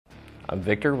I'm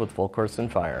Victor with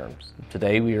Volquartsen Firearms.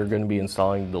 Today we are going to be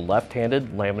installing the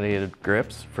left-handed laminated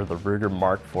grips for the Ruger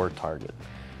Mark IV target.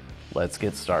 Let's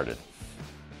get started.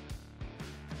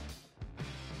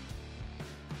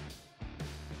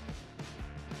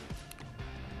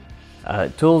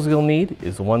 Tools you'll need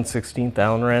is a 1/16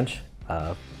 Allen wrench,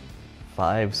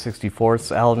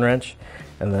 5/64 Allen wrench,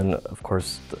 and then of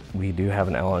course we do have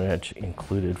an Allen wrench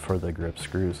included for the grip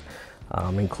screws.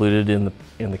 Included in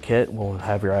the kit will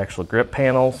have your actual grip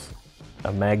panels,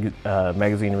 a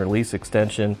magazine release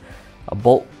extension, a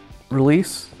bolt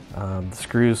release, the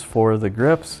screws for the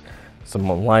grips, some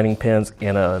lining pins,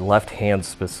 and a left-hand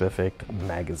specific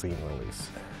magazine release.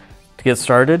 To get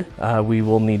started, we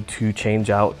will need to change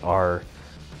out our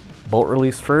bolt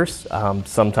release first.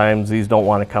 Sometimes these don't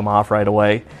want to come off right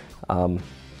away,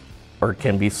 or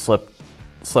can be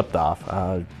slipped off.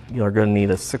 You're going to need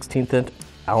a 1/16 inch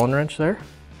Allen wrench there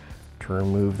to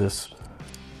remove this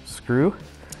screw.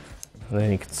 And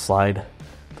then you can slide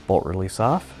the bolt release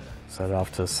off, set it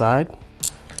off to the side.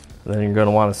 And then you're going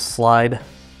to want to slide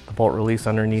the bolt release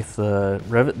underneath the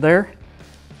rivet there,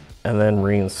 and then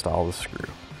reinstall the screw.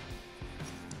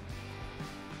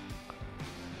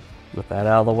 With that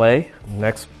out of the way,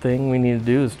 next thing we need to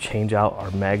do is change out our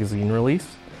magazine release.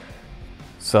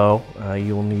 So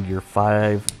you'll need your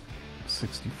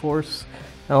 5/64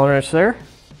 Allen wrench there,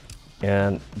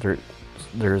 and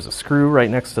there's a screw right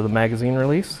next to the magazine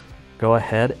release. Go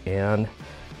ahead and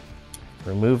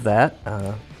remove that.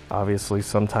 Obviously,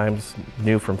 sometimes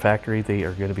new from factory, they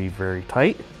are going to be very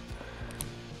tight,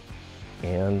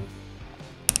 and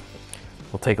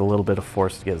will take a little bit of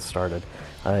force to get it started.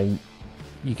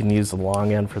 You can use the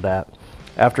long end for that.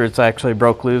 After it's actually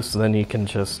broke loose, then you can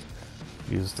just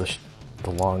use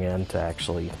the long end to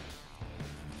actually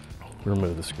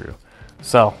remove the screw.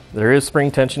 So there is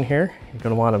spring tension here. You're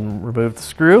going to want to remove the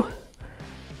screw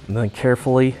and then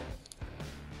carefully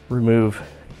remove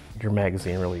your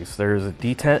magazine release. There's a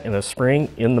detent and a spring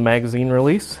in the magazine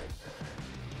release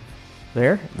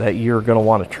there that you're going to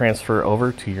want to transfer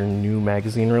over to your new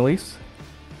magazine release.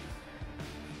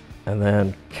 And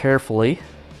then carefully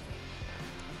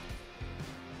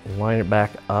line it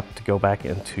back up to go back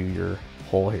into your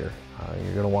hole here.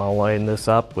 You're going to want to line this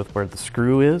up with where the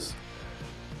screw is.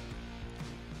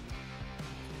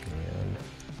 And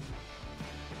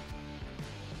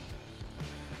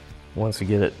once you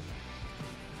get it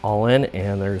all in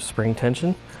and there's spring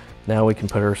tension, now we can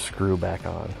put our screw back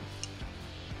on.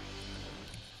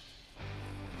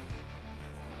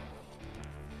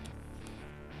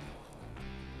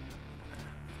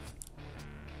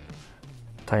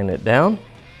 Tighten it down,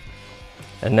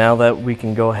 and now that we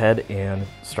can go ahead and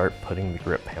start putting the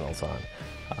grip panels on.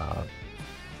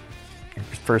 You're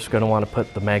first going to want to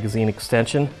put the magazine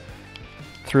extension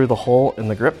through the hole in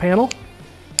the grip panel,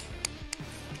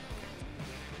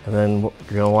 and then you're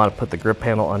going to want to put the grip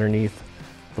panel underneath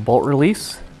the bolt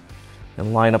release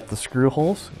and line up the screw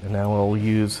holes. And now we'll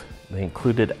use the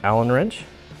included Allen wrench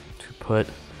to put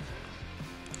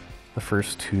the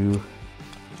first two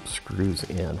screws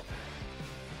in.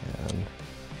 And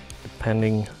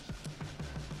depending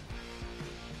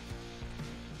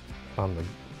on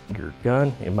your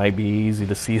gun, it might be easy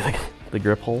to see the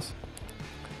grip holes.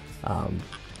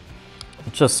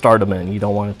 Just start them in. You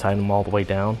don't want to tighten them all the way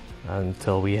down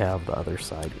until we have the other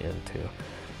side in too.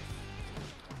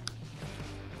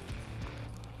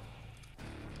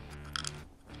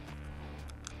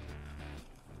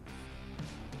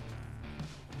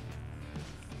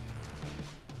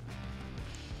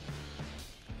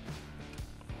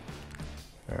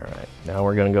 Alright, now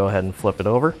we're going to go ahead and flip it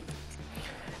over.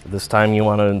 This time you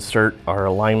want to insert our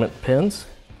alignment pins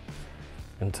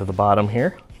into the bottom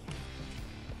here.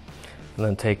 And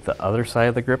then take the other side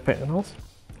of the grip panels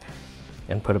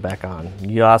and put it back on.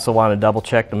 You also want to double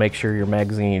check to make sure your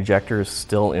magazine ejector is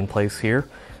still in place here.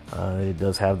 It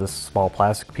does have this small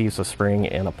plastic piece, a spring,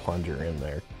 and a plunger in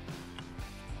there.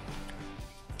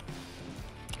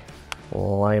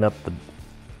 We'll line up the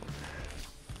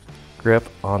grip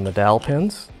on the dowel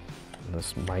pins.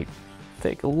 This might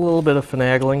take a little bit of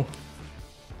finagling.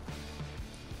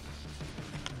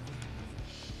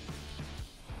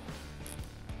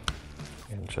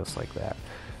 And just like that.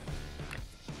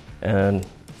 And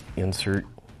insert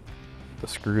the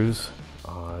screws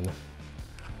on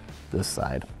this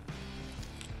side.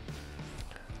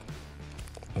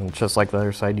 And just like the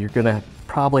other side, you're going to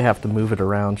probably have to move it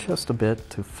around just a bit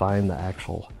to find the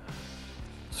actual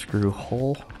screw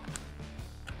hole.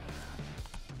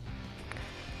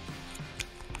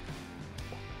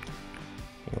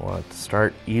 You want it to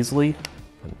start easily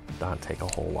and not take a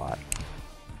whole lot.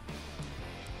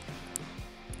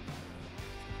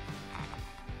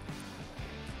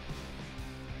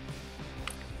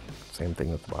 Same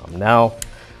thing with the bottom. Now,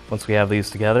 once we have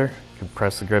these together, you can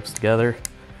press the grips together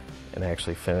and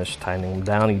actually finish tightening them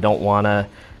down. You don't want to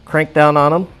crank down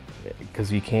on them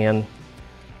because you can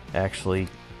actually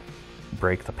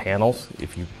break the panels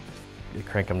if you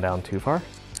crank them down too far.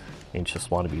 You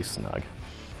just want to be snug.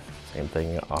 Same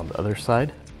thing on the other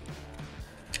side.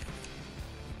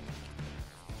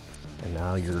 And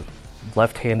now your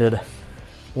left-handed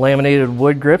laminated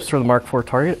wood grips for the Mark IV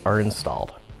target are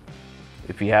installed.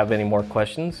 If you have any more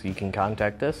questions, you can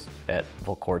contact us at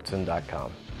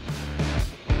volquartsen.com.